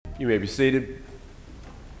You may be seated.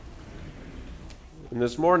 And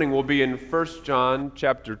this morning we'll be in 1 John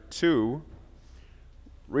chapter 2,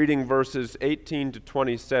 reading verses 18 to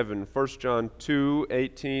 27. 1 John 2,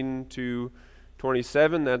 18 to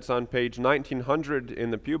 27. That's on page 1900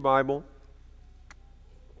 in the Pew Bible.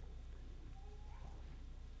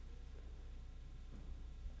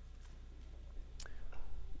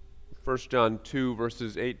 First John 2,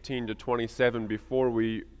 verses 18 to 27. Before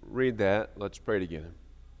we read that, let's pray together.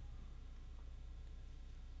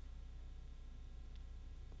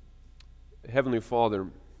 Heavenly Father,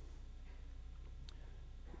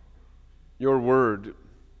 your word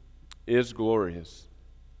is glorious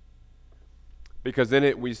because in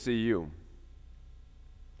it we see you.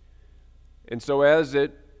 And so as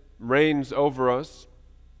it reigns over us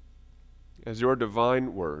as your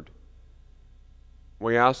divine word,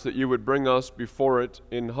 we ask that you would bring us before it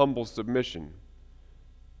in humble submission,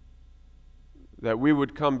 that we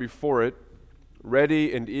would come before it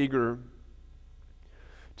ready and eager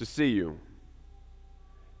to see you,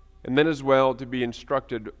 and then as well to be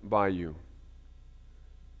instructed by you.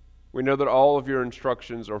 We know that all of your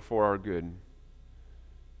instructions are for our good.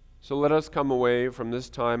 So let us come away from this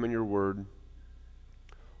time in your word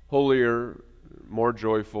holier, more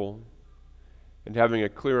joyful, and having a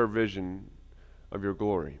clearer vision of your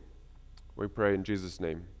glory. We pray in Jesus'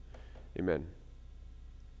 name. Amen.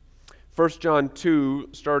 1 John 2,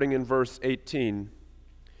 starting in verse 18.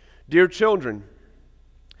 Dear children,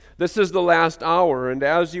 this is the last hour, and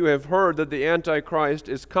as you have heard that the Antichrist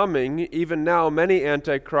is coming, even now many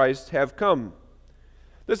Antichrists have come.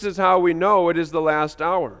 This is how we know it is the last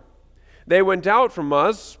hour. They went out from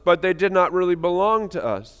us, but they did not really belong to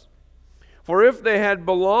us. For if they had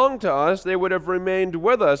belonged to us, they would have remained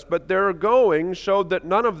with us, but their going showed that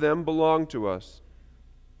none of them belonged to us.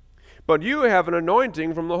 But you have an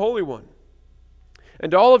anointing from the Holy One,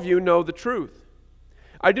 and all of you know the truth.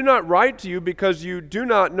 I do not write to you because you do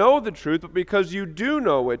not know the truth, but because you do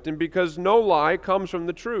know it, and because no lie comes from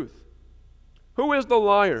the truth. Who is the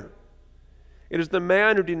liar? It is the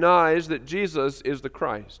man who denies that Jesus is the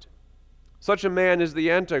Christ. Such a man is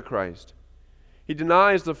the Antichrist. He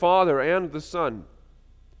denies the Father and the Son.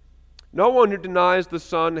 No one who denies the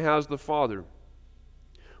Son has the Father.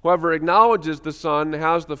 Whoever acknowledges the Son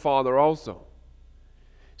has the Father also.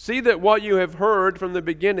 See that what you have heard from the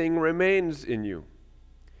beginning remains in you.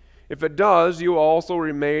 If it does, you also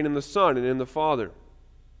remain in the Son and in the Father.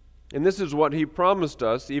 And this is what he promised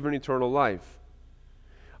us, even eternal life.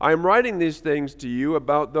 I am writing these things to you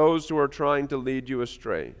about those who are trying to lead you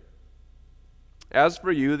astray. As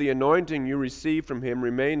for you, the anointing you received from him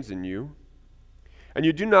remains in you, and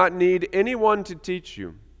you do not need anyone to teach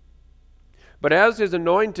you. But as his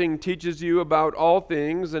anointing teaches you about all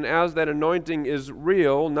things, and as that anointing is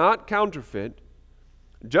real, not counterfeit,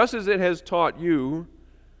 just as it has taught you,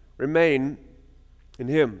 remain in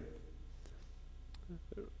him.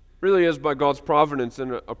 It really is by God's providence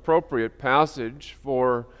an appropriate passage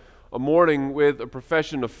for a morning with a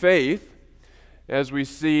profession of faith, as we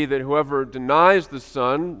see that whoever denies the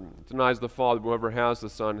Son denies the Father. Whoever has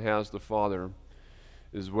the Son has the Father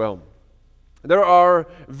as well. There are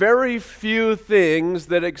very few things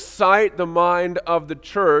that excite the mind of the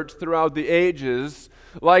church throughout the ages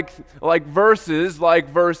like verses like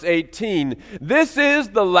verse 18. This is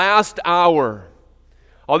the last hour.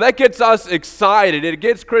 Oh, that gets us excited. It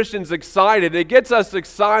gets Christians excited. It gets us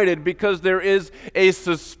excited because there is a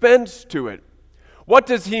suspense to it. What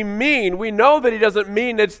does he mean? We know that he doesn't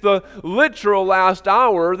mean it's the literal last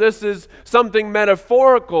hour. This is something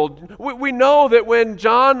metaphorical. We know that when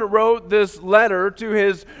John wrote this letter to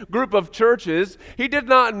his group of churches, he did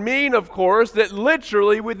not mean, of course, that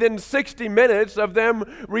literally within 60 minutes of them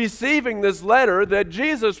receiving this letter that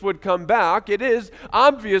Jesus would come back. It is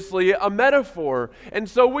obviously a metaphor. And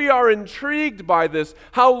so we are intrigued by this.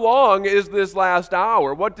 How long is this last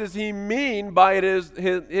hour? What does he mean by it is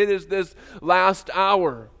this last hour?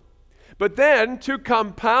 But then, to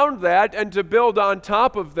compound that and to build on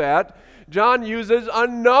top of that, John uses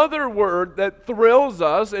another word that thrills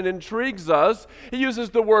us and intrigues us. He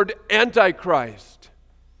uses the word Antichrist.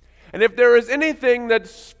 And if there is anything that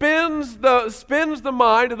spins the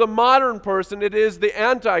mind of the modern person, it is the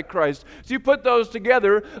Antichrist. So you put those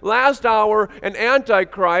together, last hour and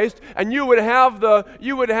Antichrist, and you would have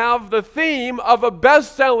the theme of a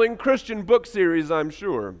best-selling Christian book series, I'm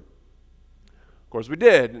sure. Of course we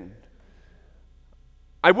did.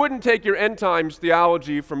 I wouldn't take your end times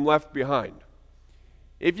theology from Left Behind.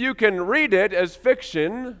 If you can read it as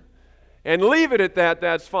fiction and leave it at that,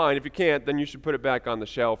 that's fine. If you can't, then you should put it back on the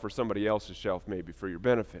shelf or somebody else's shelf maybe for your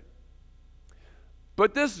benefit.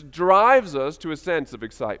 But this drives us to a sense of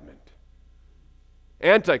excitement.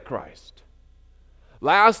 Antichrist.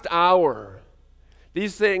 Last hour.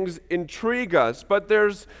 These things intrigue us, but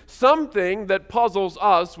there's something that puzzles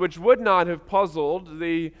us which would not have puzzled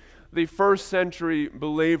the first century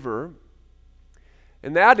believer.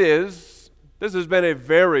 And that is, this has been a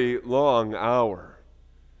very long hour.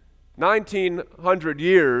 1900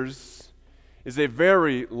 years is a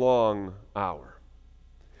very long hour.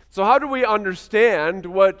 So how do we understand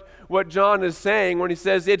what John is saying when he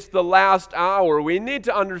says it's the last hour? We need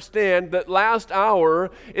to understand that last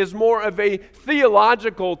hour is more of a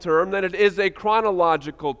theological term than it is a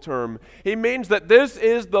chronological term. He means that this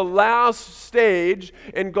is the last stage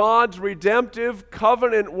in God's redemptive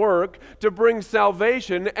covenant work to bring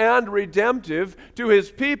salvation and redemptive to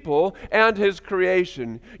His people and His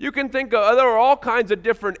creation. You can think of, there are all kinds of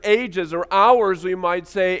different ages or hours, we might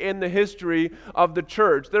say, in the history of the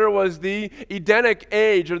church. There was the Edenic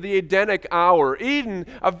age or the Edenic hour. Eden,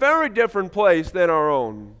 a very different place than our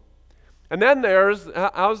own. And then there's,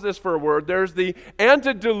 how's this for a word? There's the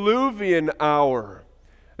antediluvian hour.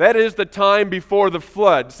 That is the time before the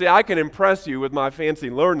flood. See, I can impress you with my fancy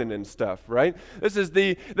learning and stuff, right? This is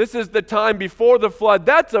the time before the flood.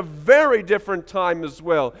 That's a very different time as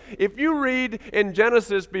well. If you read in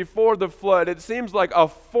Genesis before the flood, it seems like a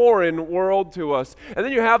foreign world to us. And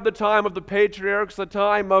then you have the time of the patriarchs, the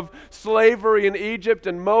time of slavery in Egypt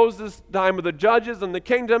and Moses, the time of the judges and the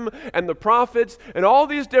kingdom and the prophets, and all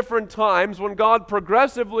these different times when God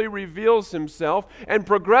progressively reveals Himself and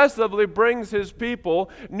progressively brings His people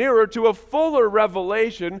nearer to a fuller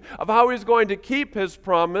revelation of how He's going to keep His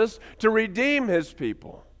promise to redeem His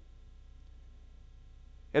people.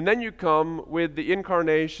 And then you come with the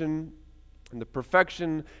incarnation and the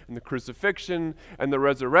perfection and the crucifixion and the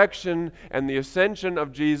resurrection and the ascension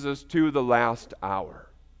of Jesus to the last hour.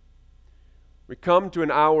 We come to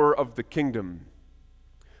an hour of the kingdom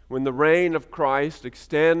when the reign of Christ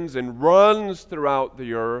extends and runs throughout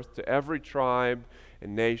the earth to every tribe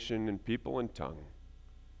and nation and people and tongue,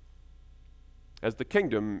 as the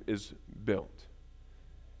kingdom is built.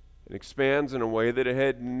 It expands in a way that it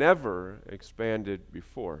had never expanded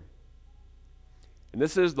before. And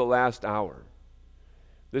this is the last hour.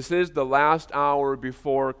 This is the last hour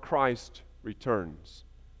before Christ returns.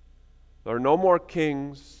 There are no more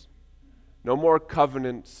kings, no more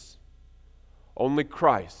covenants, only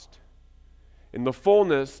Christ in the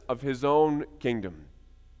fullness of His own kingdom.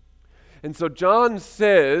 And so John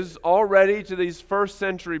says already to these first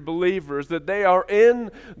century believers that they are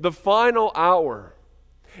in the final hour.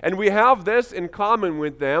 And we have this in common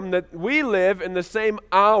with them, that we live in the same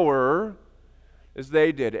hour as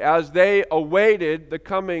they did. As they awaited the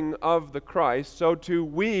coming of the Christ, so too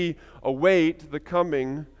we await the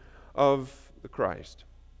coming of the Christ.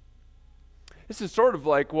 This is sort of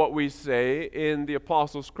like what we say in the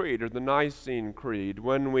Apostles' Creed or the Nicene Creed.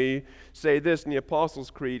 When we say this in the Apostles'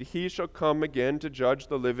 Creed, He shall come again to judge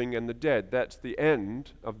the living and the dead. That's the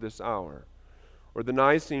end of this hour. Or the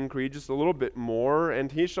Nicene Creed, just a little bit more,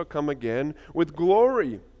 and He shall come again with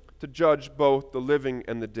glory to judge both the living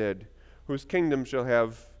and the dead, whose kingdom shall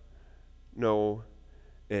have no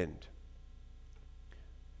end.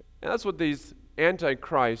 And that's what these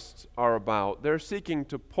antichrists are about. They're seeking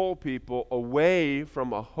to pull people away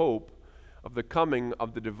from a hope of the coming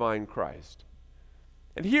of the divine Christ.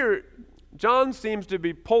 And here, John seems to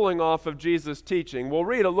be pulling off of Jesus' teaching. We'll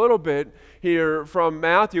read a little bit here from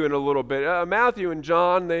Matthew in a little bit. Matthew and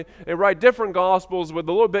John, they write different gospels with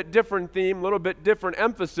a little bit different theme, a little bit different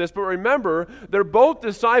emphasis. But remember, they're both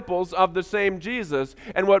disciples of the same Jesus.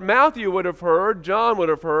 And what Matthew would have heard, John would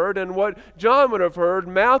have heard. And what John would have heard,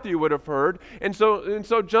 Matthew would have heard. And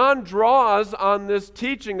so John draws on this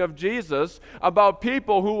teaching of Jesus about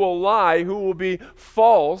people who will lie, who will be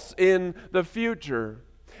false in the future.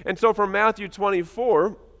 And so from Matthew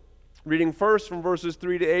 24, reading first from verses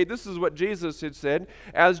 3 to 8, this is what Jesus had said.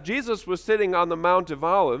 As Jesus was sitting on the Mount of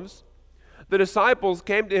Olives, the disciples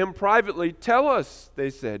came to Him privately. Tell us, they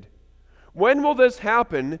said, when will this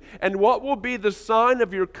happen, and what will be the sign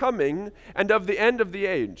of your coming and of the end of the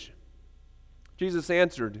age? Jesus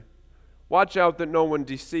answered, watch out that no one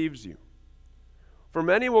deceives you. For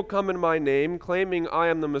many will come in my name, claiming I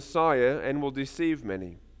am the Messiah, and will deceive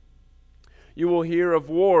many. You will hear of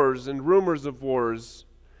wars and rumors of wars,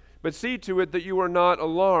 but see to it that you are not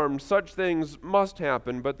alarmed. Such things must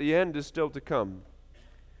happen, but the end is still to come.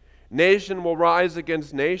 Nation will rise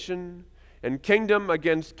against nation, and kingdom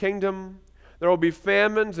against kingdom. There will be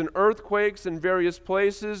famines and earthquakes in various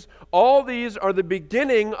places. All these are the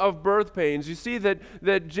beginning of birth pains. You see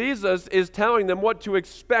that Jesus is telling them what to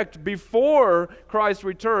expect before Christ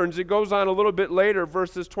returns. It goes on a little bit later,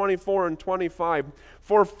 verses 24 and 25.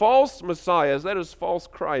 For false messiahs, that is false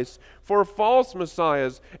Christ, for false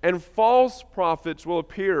messiahs and false prophets will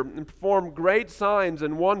appear and perform great signs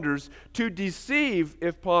and wonders to deceive,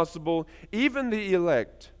 if possible, even the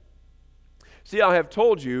elect. See, I have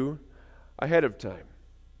told you ahead of time.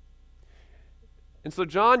 And so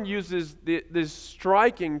John uses this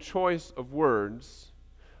striking choice of words,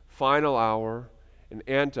 final hour and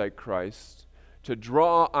Antichrist, to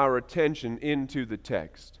draw our attention into the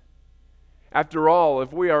text. After all,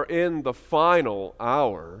 if we are in the final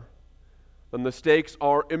hour, then the stakes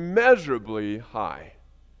are immeasurably high.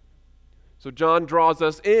 So John draws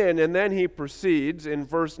us in, and then he proceeds in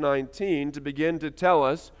verse 19 to begin to tell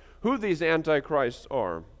us who these antichrists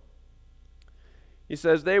are. He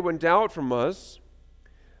says, they went out from us,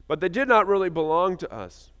 but they did not really belong to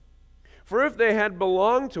us. For if they had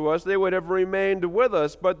belonged to us, they would have remained with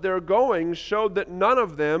us, but their going showed that none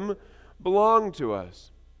of them belonged to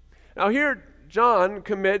us. Now here, John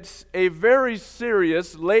commits a very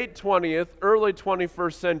serious late 20th, early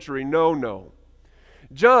 21st century no-no.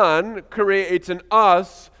 John creates an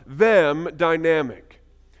us-them dynamic.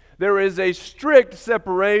 There is a strict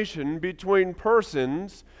separation between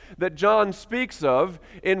persons that John speaks of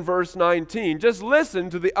in verse 19. Just listen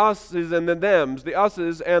to the us's and the thems, the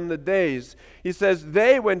us's and the theys. He says,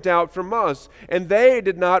 they went out from us, and they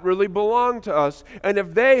did not really belong to us. And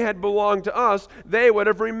if they had belonged to us, they would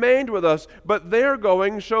have remained with us. But their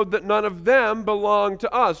going showed that none of them belonged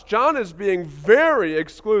to us. John is being very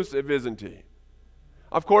exclusive, isn't he?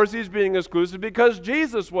 Of course, he's being exclusive because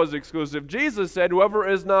Jesus was exclusive. Jesus said, whoever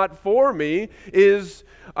is not for me is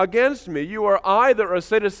against me. You are either a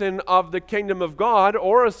citizen of the kingdom of God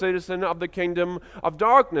or a citizen of the kingdom of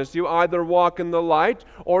darkness. You either walk in the light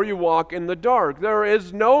or you walk in the dark. There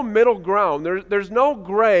is no middle ground. There's no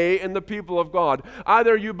gray in the people of God.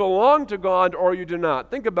 Either you belong to God or you do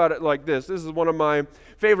not. Think about it like this. This is one of my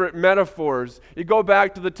favorite metaphors. You go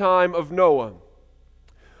back to the time of Noah.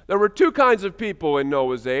 There were two kinds of people in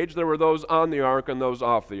Noah's age. There were those on the ark and those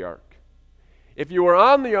off the ark. If you were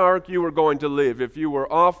on the ark, you were going to live. If you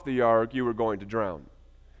were off the ark, you were going to drown.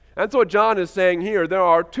 That's what John is saying here. There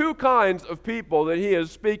are two kinds of people that he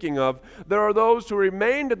is speaking of. There are those who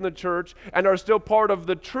remained in the church and are still part of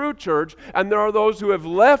the true church, and there are those who have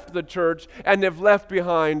left the church and have left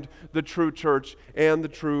behind the true church and the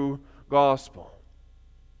true gospel.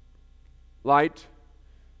 Light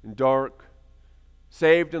and dark,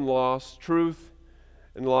 saved and lost, truth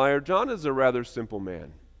and liar. John is a rather simple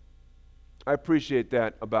man. I appreciate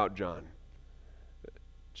that about John.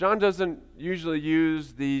 John doesn't usually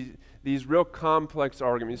use these real complex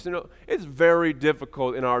arguments. You know, it's very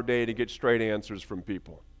difficult in our day to get straight answers from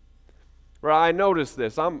people. Well, I noticed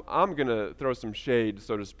this. I'm going to throw some shade,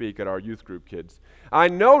 so to speak, at our youth group kids. I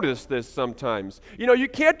notice this sometimes. You know, you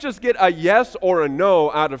can't just get a yes or a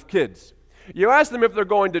no out of kids. You ask them if they're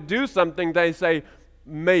going to do something, they say,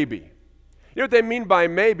 maybe. You know what they mean by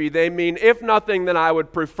maybe? They mean, if nothing that I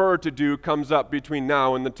would prefer to do comes up between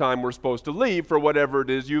now and the time we're supposed to leave for whatever it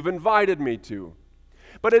is you've invited me to.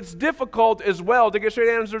 But it's difficult as well to get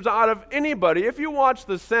straight answers out of anybody. If you watch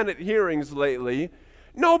the Senate hearings lately,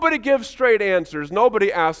 nobody gives straight answers.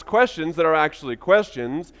 Nobody asks questions that are actually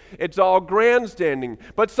questions. It's all grandstanding.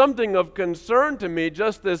 But something of concern to me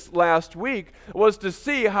just this last week was to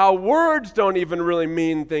see how words don't even really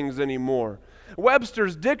mean things anymore.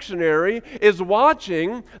 Webster's dictionary is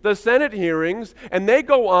watching the Senate hearings, and they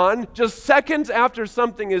go on just seconds after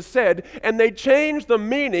something is said, and they change the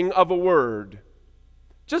meaning of a word.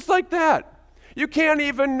 Just like that. You can't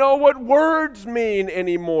even know what words mean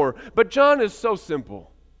anymore. But John is so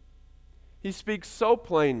simple. He speaks so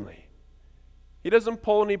plainly. He doesn't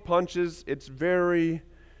pull any punches. It's very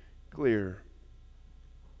clear.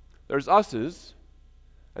 There's us's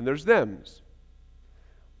and there's them's.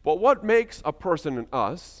 But what makes a person an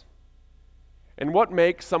us, and what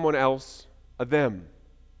makes someone else a them?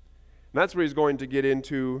 And that's what he's going to get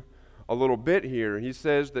into a little bit here. He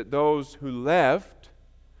says that those who left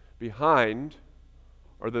behind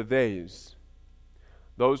are the theys.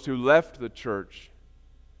 Those who left the church,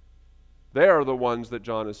 they are the ones that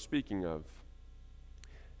John is speaking of.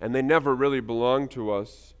 And they never really belonged to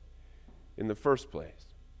us in the first place.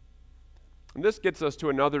 And this gets us to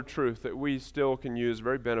another truth that we still can use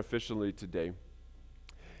very beneficially today.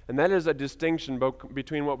 And that is a distinction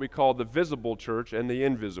between what we call the visible church and the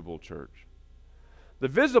invisible church. The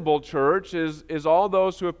visible church is all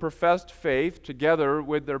those who have professed faith together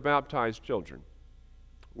with their baptized children.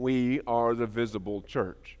 We are the visible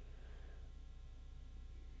church.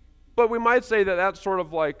 But we might say that that's sort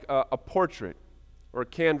of like a portrait or a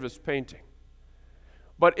canvas painting.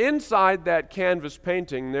 But inside that canvas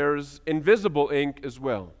painting, there's invisible ink as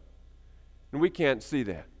well. And we can't see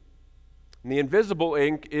that. And the invisible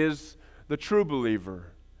ink is the true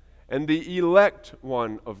believer and the elect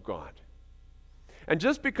one of God. And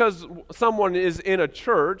just because someone is in a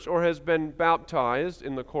church or has been baptized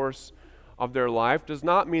in the course of their life does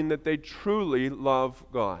not mean that they truly love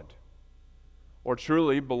God or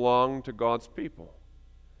truly belong to God's people.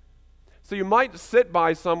 So you might sit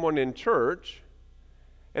by someone in church,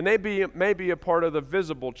 and they may be a part of the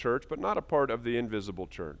visible church, but not a part of the invisible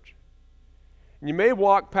church. And you may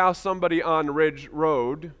walk past somebody on Ridge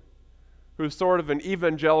Road who's sort of an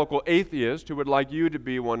evangelical atheist who would like you to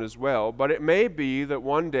be one as well, but it may be that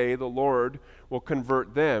one day the Lord will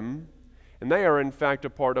convert them, and they are in fact a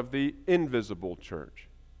part of the invisible church.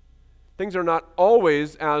 Things are not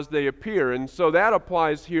always as they appear, and so that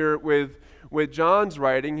applies here with John's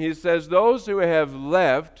writing. He says, those who have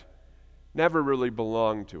left never really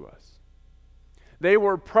belong to us. They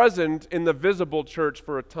were present in the visible church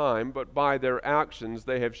for a time, but by their actions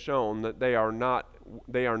they have shown that they are not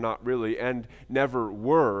really and never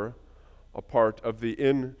were a part of the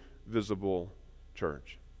invisible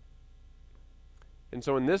church. And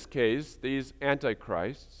so in this case, these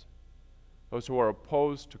antichrists, those who are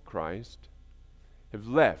opposed to Christ, have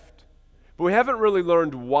left. But we haven't really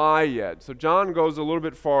learned why yet. So John goes a little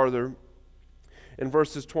bit farther in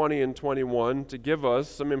verses 20 and 21 to give us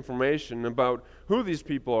some information about who these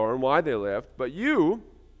people are and why they left. But you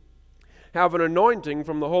have an anointing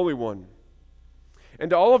from the Holy One,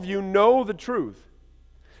 and all of you know the truth.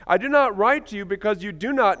 I do not write to you because you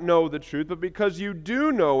do not know the truth, but because you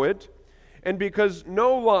do know it, and because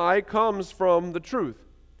no lie comes from the truth.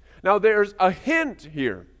 Now there's a hint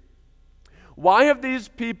here. Why have these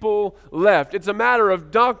people left? It's a matter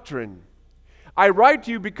of doctrine. I write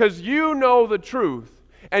to you because you know the truth,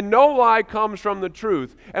 and no lie comes from the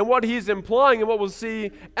truth. And what he's implying, and what we'll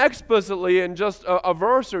see explicitly in just a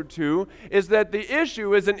verse or two, is that the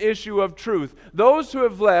issue is an issue of truth. Those who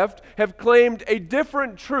have left have claimed a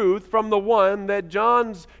different truth from the one that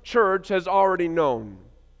John's church has already known.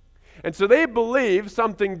 And so they believe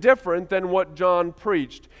something different than what John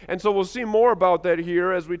preached. And so we'll see more about that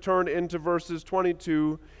here as we turn into verses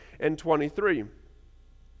 22 and 23.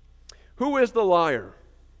 Who is the liar?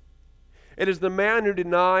 It is the man who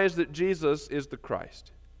denies that Jesus is the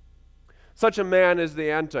Christ. Such a man is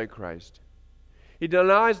the Antichrist. He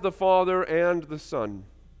denies the Father and the Son.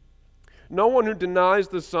 No one who denies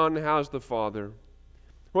the Son has the Father.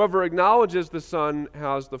 Whoever acknowledges the Son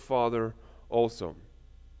has the Father also.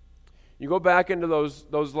 You go back into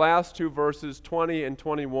those last two verses, 20 and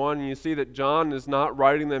 21, and you see that John is not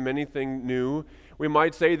writing them anything new. We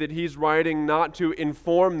might say that he's writing not to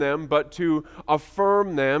inform them, but to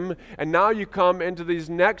affirm them. And now you come into these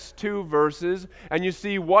next two verses, and you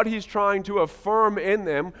see what he's trying to affirm in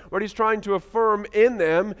them. What he's trying to affirm in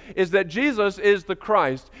them is that Jesus is the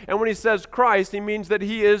Christ. And when he says Christ, he means that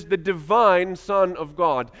he is the divine Son of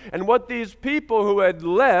God. And what these people who had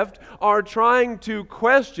left are trying to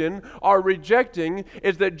question, are rejecting,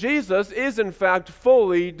 is that Jesus is in fact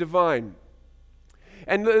fully divine.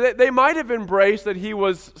 And they might have embraced that he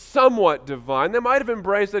was somewhat divine. They might have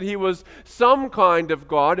embraced that he was some kind of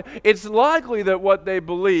God. It's likely that what they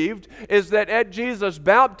believed is that at Jesus'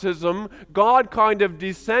 baptism, God kind of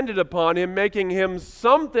descended upon him, making him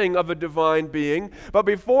something of a divine being. But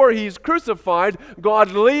before he's crucified, God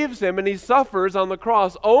leaves him and he suffers on the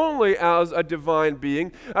cross only as a divine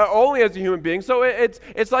being, only as a human being. So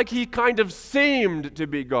it's like he kind of seemed to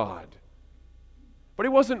be God. But he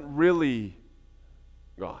wasn't really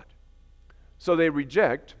God. So they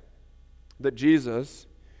reject that Jesus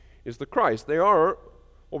is the Christ. They are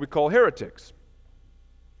what we call heretics.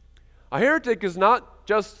 A heretic is not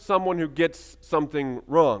just someone who gets something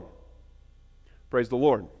wrong. Praise the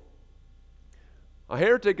Lord. A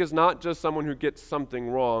heretic is not just someone who gets something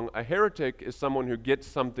wrong. A heretic is someone who gets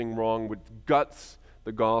something wrong which guts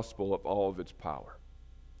the gospel of all of its power.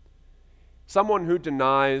 Someone who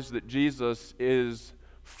denies that Jesus is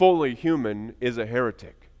fully human is a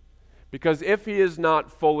heretic. Because if he is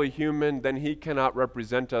not fully human, then he cannot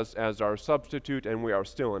represent us as our substitute, and we are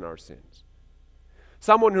still in our sins.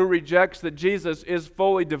 Someone who rejects that Jesus is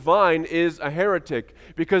fully divine is a heretic,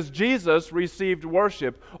 because Jesus received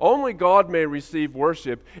worship. Only God may receive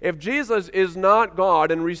worship. If Jesus is not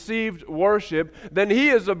God and received worship, then he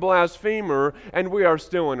is a blasphemer, and we are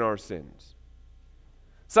still in our sins.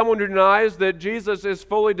 Someone who denies that Jesus is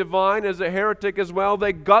fully divine is a heretic as well.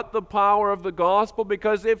 They gut the power of the gospel,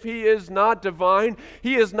 because if he is not divine,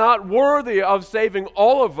 he is not worthy of saving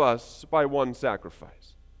all of us by one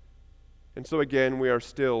sacrifice. And so again, we are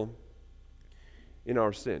still in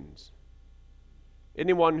our sins.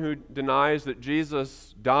 Anyone who denies that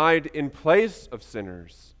Jesus died in place of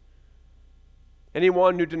sinners,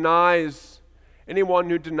 anyone who denies, in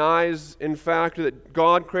fact, that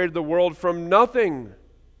God created the world from nothing,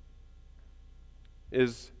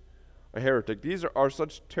 is a heretic. These are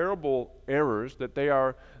such terrible errors that they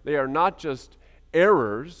are not just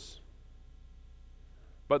errors,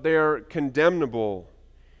 but they are condemnable,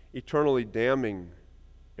 eternally damning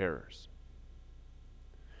errors.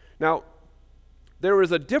 Now, there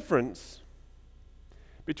is a difference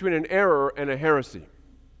between an error and a heresy.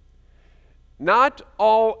 Not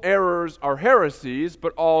all errors are heresies,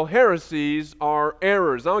 but all heresies are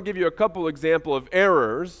errors. I'll give you a couple examples of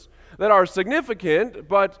errors that are significant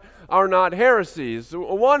but are not heresies.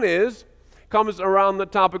 One comes around the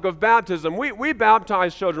topic of baptism. We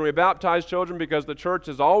baptize children. We baptize children because the church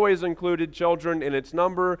has always included children in its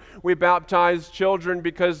number. We baptize children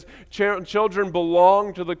because children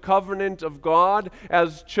belong to the covenant of God.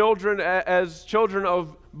 As children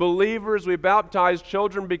of believers, we baptize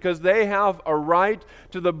children because they have a right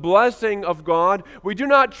to the blessing of God. We do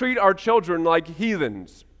not treat our children like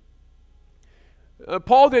heathens.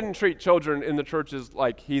 Paul didn't treat children in the churches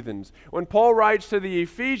like heathens. When Paul writes to the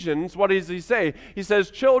Ephesians, what does he say? He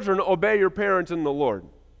says, "Children, obey your parents in the Lord."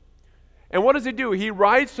 And what does he do? He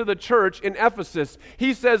writes to the church in Ephesus.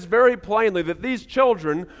 He says very plainly that these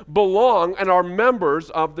children belong and are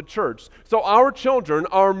members of the church. So our children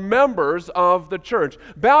are members of the church.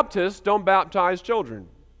 Baptists don't baptize children.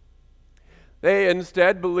 They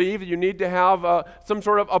instead believe that you need to have some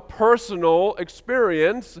sort of a personal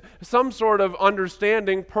experience, some sort of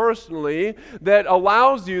understanding personally that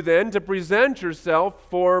allows you then to present yourself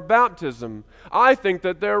for baptism. I think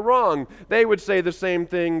that they're wrong. They would say the same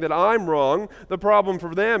thing, that I'm wrong. The problem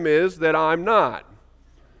for them is that I'm not.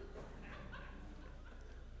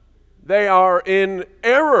 They are in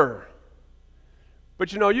error.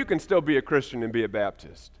 But you can still be a Christian and be a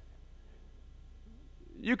Baptist.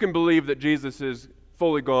 You can believe that Jesus is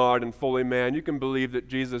fully God and fully man. You can believe that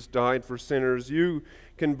Jesus died for sinners. You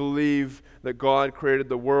can believe that God created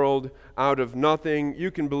the world out of nothing.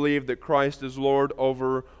 You can believe that Christ is Lord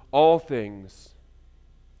over all things.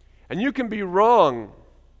 And you can be wrong,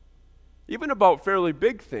 even about fairly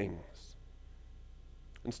big things,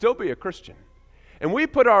 and still be a Christian. And we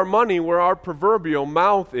put our money where our proverbial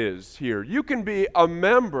mouth is here. You can be a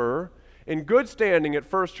member in good standing at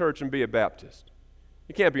First Church and be a Baptist.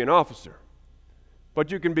 You can't be an officer,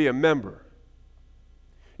 but you can be a member.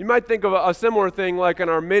 You might think of a similar thing like an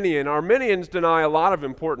Arminian. Arminians deny a lot of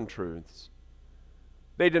important truths.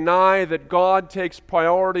 They deny that God takes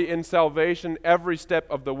priority in salvation every step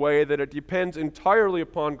of the way, that it depends entirely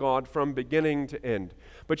upon God from beginning to end.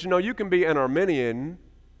 But you can be an Arminian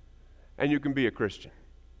and you can be a Christian.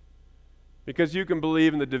 Because you can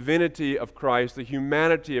believe in the divinity of Christ, the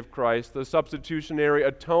humanity of Christ, the substitutionary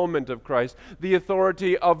atonement of Christ, the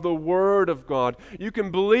authority of the Word of God. You can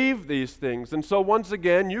believe these things. And so once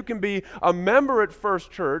again, you can be a member at First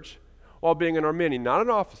Church while being an Arminian, not an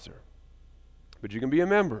officer, but you can be a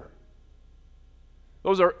member.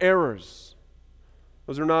 Those are errors.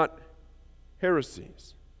 Those are not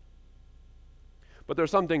heresies. But there are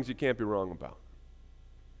some things you can't be wrong about.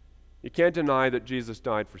 You can't deny that Jesus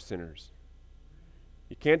died for sinners.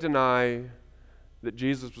 You can't deny that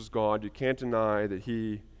Jesus was God. You can't deny that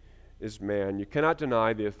he is man. You cannot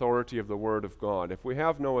deny the authority of the Word of God. If we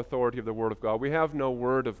have no authority of the Word of God, we have no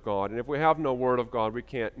Word of God. And if we have no Word of God, we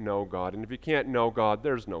can't know God. And if you can't know God,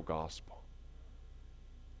 there's no gospel.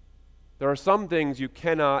 There are some things you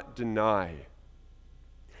cannot deny.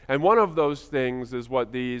 And one of those things is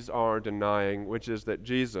what these are denying, which is that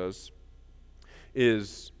Jesus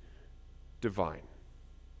is divine.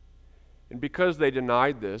 And because they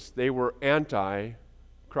denied this, they were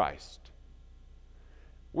anti-Christ.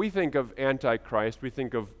 We think of anti-Christ, we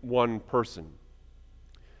think of one person.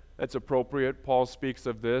 That's appropriate. Paul speaks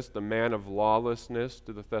of this, the man of lawlessness,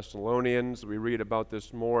 to the Thessalonians. We read about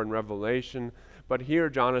this more in Revelation. But here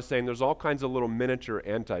John is saying there's all kinds of little miniature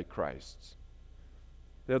antichrists.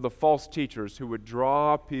 They're the false teachers who would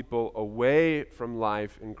draw people away from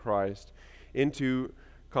life in Christ into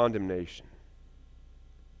condemnation.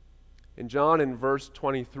 And John in verse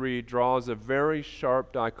 23 draws a very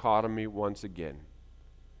sharp dichotomy once again.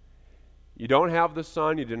 You don't have the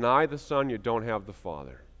Son, you deny the Son, you don't have the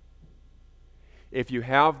Father. If you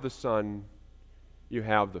have the Son, you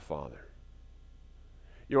have the Father.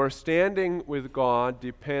 Your standing with God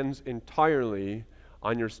depends entirely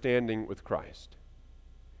on your standing with Christ.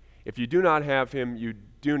 If you do not have Him, you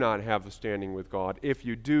do not have a standing with God. If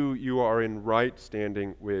you do, you are in right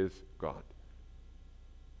standing with God.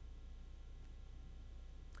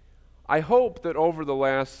 I hope that over the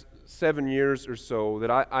last 7 years or so that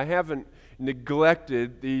I haven't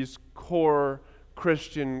neglected these core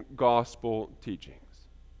Christian gospel teachings.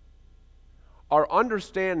 Our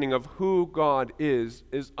understanding of who God is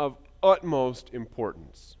of utmost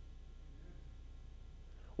importance.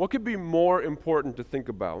 What could be more important to think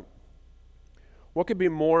about? What could be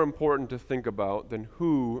more important to think about than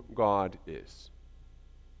who God is?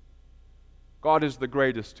 God is the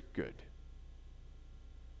greatest good.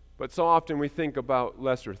 But so often we think about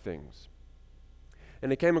lesser things.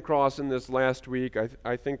 And I came across in this last week,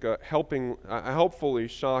 I think a helpfully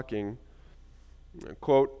shocking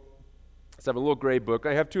quote. I have a little gray book.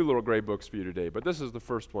 I have two little gray books for you today, but this is the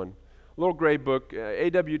first one. A little gray book,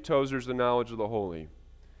 A.W. Tozer's The Knowledge of the Holy.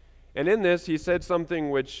 And in this, he said something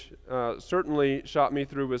which certainly shot me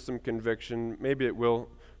through with some conviction. Maybe it will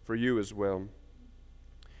for you as well.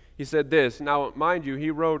 He said this. Now, mind you, he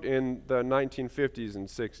wrote in the 1950s and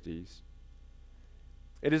 60s.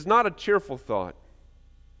 It is not a cheerful thought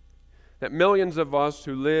that millions of us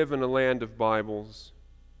who live in a land of Bibles,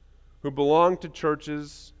 who belong to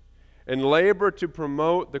churches and labor to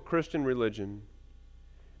promote the Christian religion,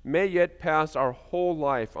 may yet pass our whole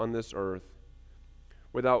life on this earth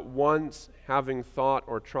without once having thought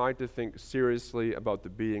or tried to think seriously about the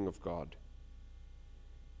being of God.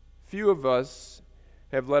 Few of us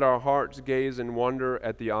have let our hearts gaze in wonder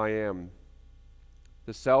at the I Am,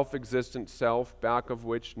 the self-existent self back of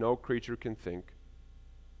which no creature can think.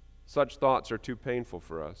 Such thoughts are too painful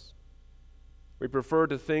for us. We prefer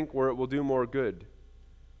to think where it will do more good,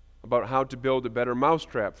 about how to build a better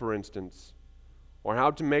mousetrap, for instance, or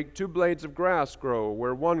how to make 2 blades of grass grow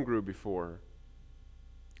where one grew before.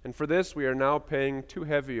 And for this we are now paying too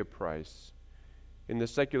heavy a price in the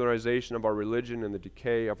secularization of our religion and the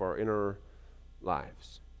decay of our inner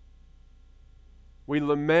lives. We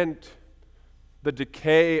lament the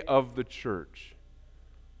decay of the church.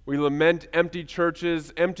 We lament empty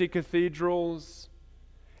churches, empty cathedrals.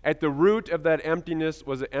 At the root of that emptiness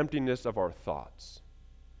was the emptiness of our thoughts.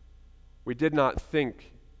 We did not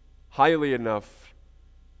think highly enough.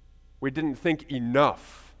 We didn't think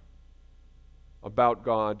enough about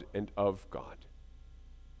God and of God.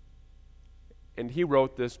 And he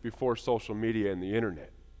wrote this before social media and the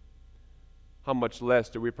internet. How much less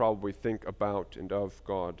do we probably think about and of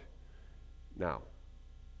God now?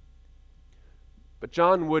 But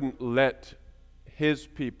John wouldn't let his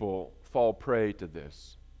people fall prey to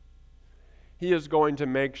this. He is going to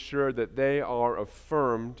make sure that they are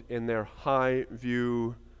affirmed in their high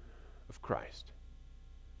view of Christ.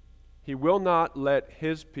 He will not let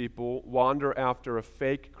his people wander after a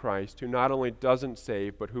fake Christ who not only doesn't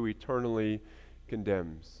save, but who eternally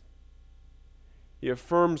condemns. He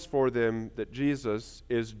affirms for them that Jesus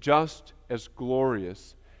is just as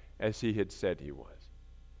glorious as he had said he was.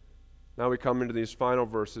 Now we come into these final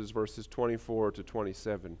verses 24 to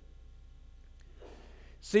 27.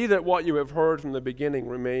 See that what you have heard from the beginning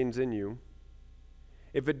remains in you.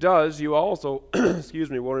 If it does, you also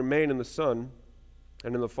will remain in the Son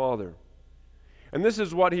and in the Father. And this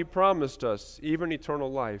is what he promised us, even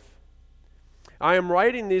eternal life. I am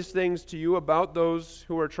writing these things to you about those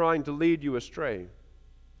who are trying to lead you astray.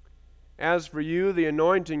 As for you, the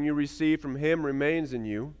anointing you received from him remains in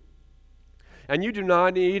you, and you do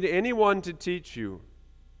not need anyone to teach you.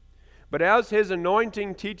 But as his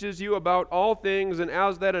anointing teaches you about all things, and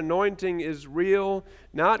as that anointing is real,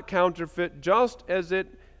 not counterfeit, just as it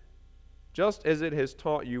has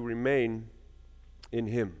taught you, remain in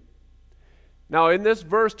him. Now, in this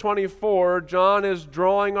verse 24, John is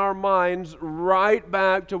drawing our minds right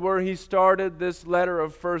back to where he started this letter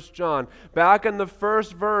of 1 John. Back in the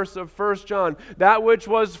first verse of 1 John, that which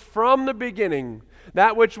was from the beginning,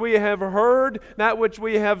 that which we have heard, that which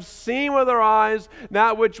we have seen with our eyes,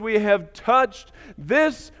 that which we have touched,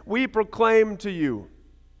 this we proclaim to you.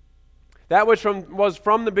 That which was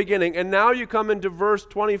from the beginning. And now you come into verse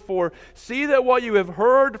 24. See that what you have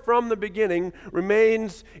heard from the beginning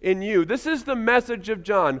remains in you. This is the message of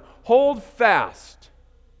John. Hold fast.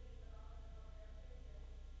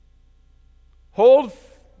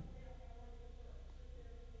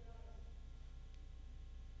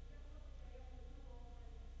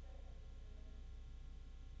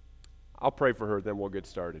 I'll pray for her, then we'll get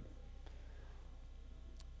started.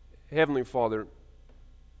 Heavenly Father,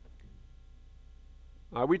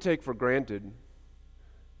 we take for granted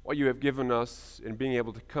what you have given us in being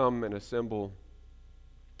able to come and assemble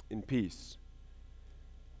in peace.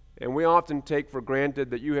 And we often take for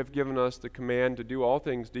granted that you have given us the command to do all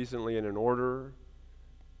things decently and in order,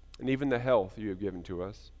 and even the health you have given to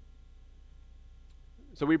us.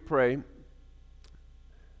 So we pray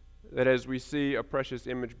that as we see a precious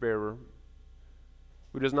image bearer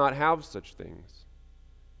who does not have such things,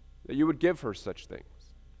 that you would give her such things.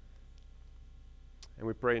 And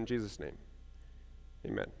we pray in Jesus' name.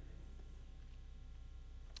 Amen.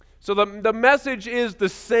 So the message is the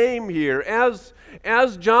same here.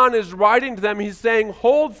 As John is writing to them, he's saying,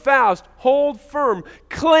 hold fast, hold firm,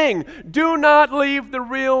 cling. Do not leave the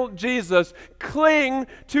real Jesus. Cling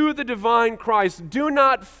to the divine Christ. Do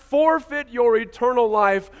not forfeit your eternal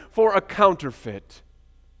life for a counterfeit,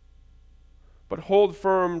 but hold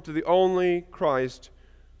firm to the only Christ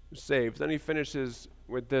who saves. Then he finishes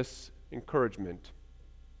with this encouragement.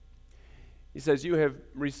 He says, you have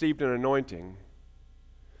received an anointing.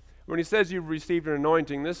 When he says you've received an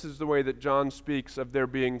anointing, this is the way that John speaks of their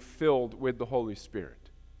being filled with the Holy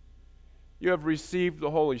Spirit. You have received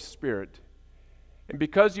the Holy Spirit. And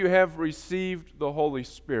because you have received the Holy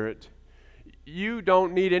Spirit, you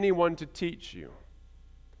don't need anyone to teach you.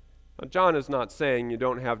 Now, John is not saying you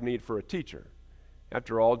don't have need for a teacher.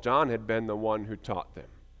 After all, John had been the one who taught them.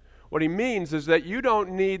 What he means is that you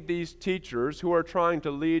don't need these teachers who are trying to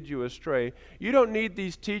lead you astray. You don't need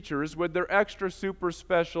these teachers with their extra super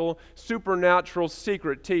special, supernatural,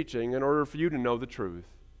 secret teaching in order for you to know the truth.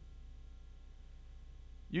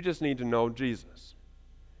 You just need to know Jesus.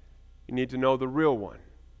 You need to know the real one.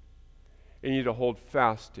 You need to hold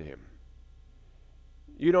fast to him.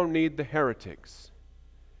 You don't need the heretics.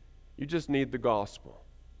 You just need the gospel.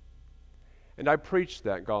 And I preach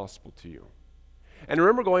that gospel to you. And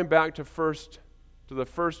remember, going back to the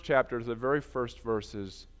first chapter, to the very first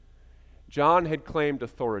verses, John had claimed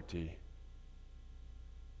authority.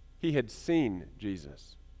 He had seen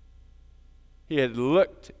Jesus. He had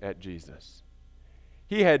looked at Jesus.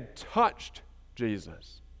 He had touched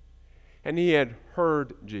Jesus. And he had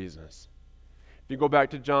heard Jesus. If you go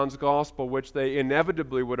back to John's gospel, which they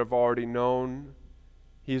inevitably would have already known,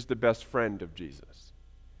 he's the best friend of Jesus.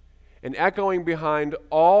 And echoing behind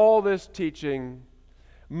all this teaching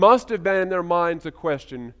must have been in their minds a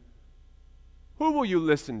question, who will you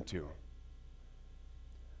listen to?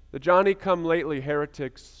 The Johnny-come-lately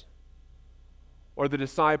heretics or the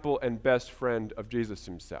disciple and best friend of Jesus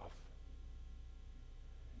himself?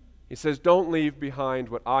 He says, don't leave behind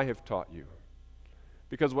what I have taught you,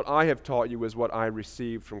 because what I have taught you is what I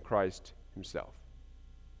received from Christ himself.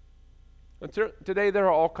 And today there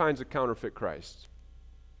are all kinds of counterfeit Christs,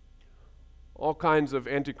 all kinds of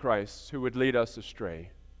antichrists who would lead us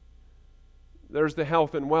astray. There's the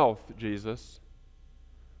health and wealth Jesus,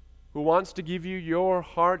 who wants to give you your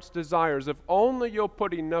heart's desires if only you'll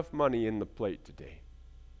put enough money in the plate today.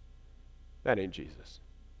 That ain't Jesus.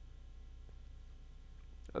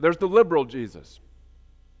 There's the liberal Jesus,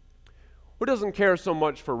 who doesn't care so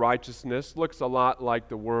much for righteousness, looks a lot like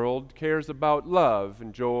the world, cares about love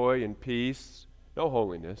and joy and peace, no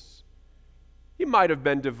holiness. He might have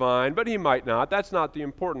been divine, but he might not. That's not the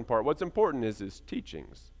important part. What's important is his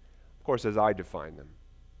teachings, of course, as I define them.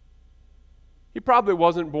 He probably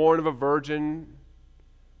wasn't born of a virgin,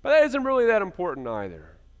 but that isn't really that important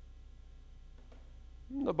either.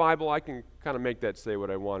 In the Bible, I can kind of make that say what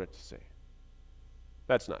I want it to say.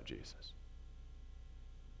 That's not Jesus.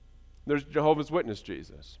 There's Jehovah's Witness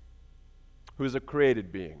Jesus, who is a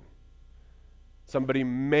created being. Somebody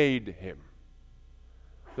made him.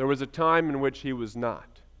 There was a time in which he was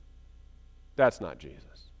not. That's not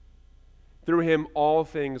Jesus. Through him all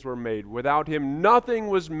things were made. Without him nothing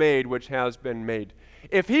was made which has been made.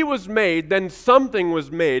 If he was made, then something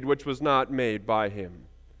was made which was not made by him.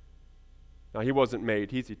 Now he wasn't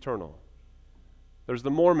made, he's eternal. There's the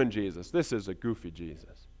Mormon Jesus. This is a goofy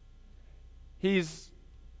Jesus. He's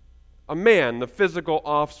a man, the physical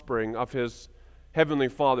offspring of his heavenly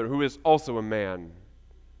Father, who is also a man,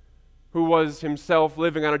 who was himself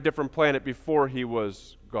living on a different planet before he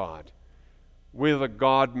was God, with a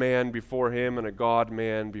God-man before him and a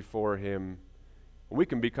God-man before him. We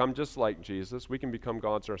can become just like Jesus. We can become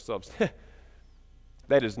gods ourselves.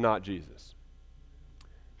 That is not Jesus.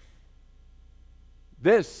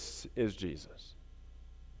 This is Jesus.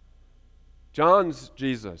 John's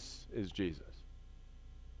Jesus is Jesus.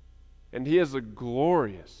 And he is a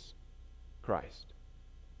glorious Christ.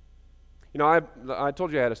 You know, I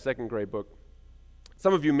told you I had a second grade book.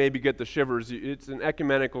 Some of you maybe get the shivers. It's an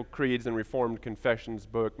ecumenical creeds and reformed confessions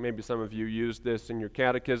book. Maybe some of you used this in your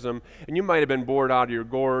catechism, and you might have been bored out of your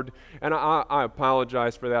gourd. And I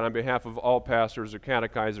apologize for that on behalf of all pastors or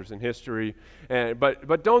catechizers in history.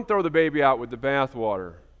 But don't throw the baby out with the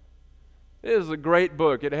bathwater. It is a great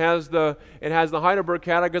book. It has the Heidelberg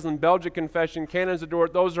Catechism, Belgic Confession, Canons of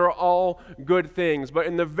Dort. Those are all good things. But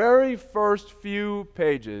in the very first few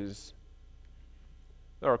pages,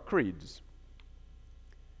 there are creeds.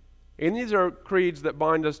 And these are creeds that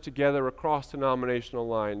bind us together across denominational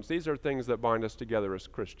lines. These are things that bind us together as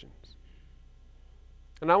Christians.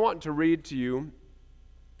 And I want to read to you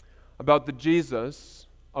about the Jesus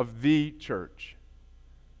of the church.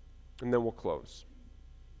 And then we'll close.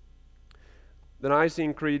 The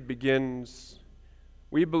Nicene Creed begins,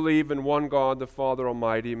 "We believe in one God, the Father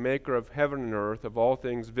Almighty, maker of heaven and earth, of all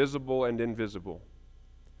things visible and invisible,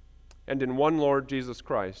 and in one Lord Jesus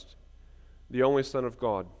Christ, the only Son of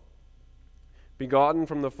God, begotten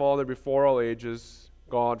from the Father before all ages,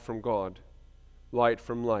 God from God, light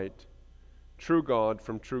from light, true God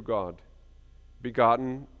from true God,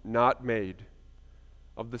 begotten, not made,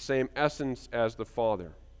 of the same essence as the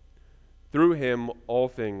Father. Through him all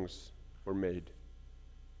things were made."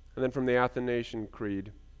 And then from the Athanasian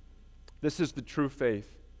Creed, "This is the true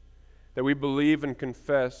faith, that we believe and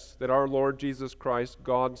confess that our Lord Jesus Christ,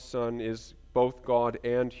 God's Son, is both God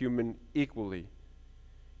and human equally.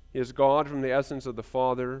 He is God from the essence of the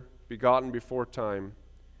Father, begotten before time.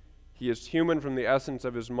 He is human from the essence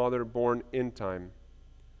of his mother, born in time.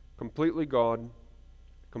 Completely God,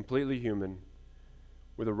 completely human,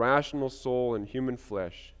 with a rational soul and human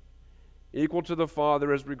flesh, equal to the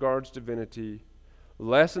Father as regards divinity,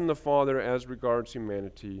 less than the Father as regards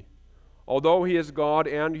humanity. Although he is God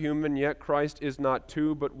and human, yet Christ is not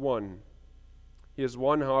two but one. He is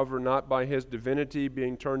one, however, not by his divinity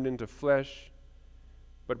being turned into flesh,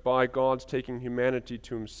 but by God's taking humanity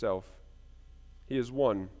to himself. He is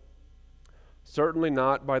one, certainly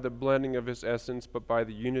not by the blending of his essence, but by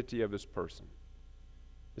the unity of his person.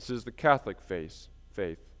 This is the Catholic faith,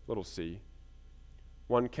 little c.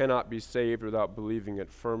 One cannot be saved without believing it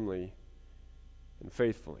firmly and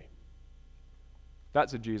faithfully."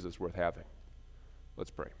 That's a Jesus worth having.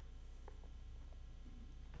 Let's pray.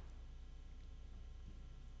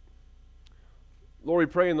 Lord,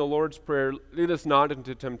 we pray in the Lord's Prayer, lead us not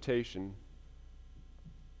into temptation.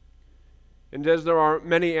 And as there are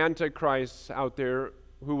many antichrists out there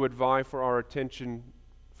who would vie for our attention,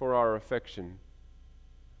 for our affection,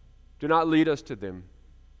 do not lead us to them,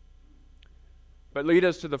 but lead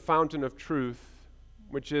us to the fountain of truth,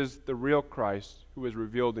 which is the real Christ who is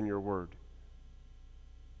revealed in your word.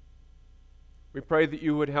 We pray that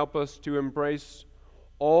you would help us to embrace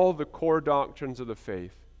all the core doctrines of the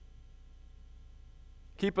faith.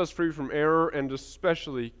 Keep us free from error, and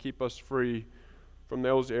especially keep us free from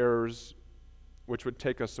those errors which would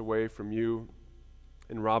take us away from you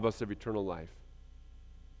and rob us of eternal life.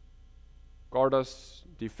 Guard us,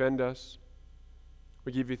 defend us.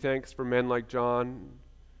 We give you thanks for men like John,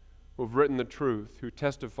 who have written the truth, who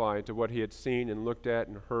testified to what he had seen and looked at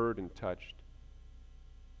and heard and touched.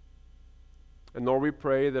 And Lord, we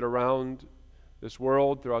pray that around this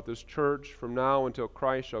world, throughout this church, from now until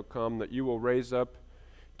Christ shall come, that you will raise up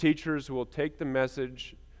teachers who will take the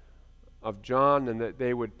message of John and that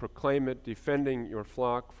they would proclaim it, defending your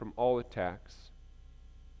flock from all attacks.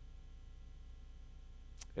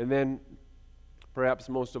 And then, perhaps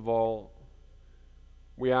most of all,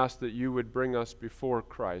 we ask that you would bring us before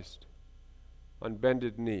Christ on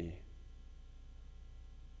bended knee,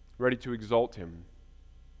 ready to exalt him,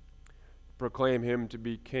 proclaim him to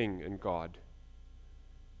be King and God.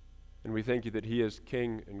 And we thank you that he is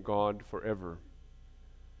King and God forever.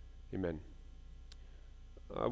 Amen.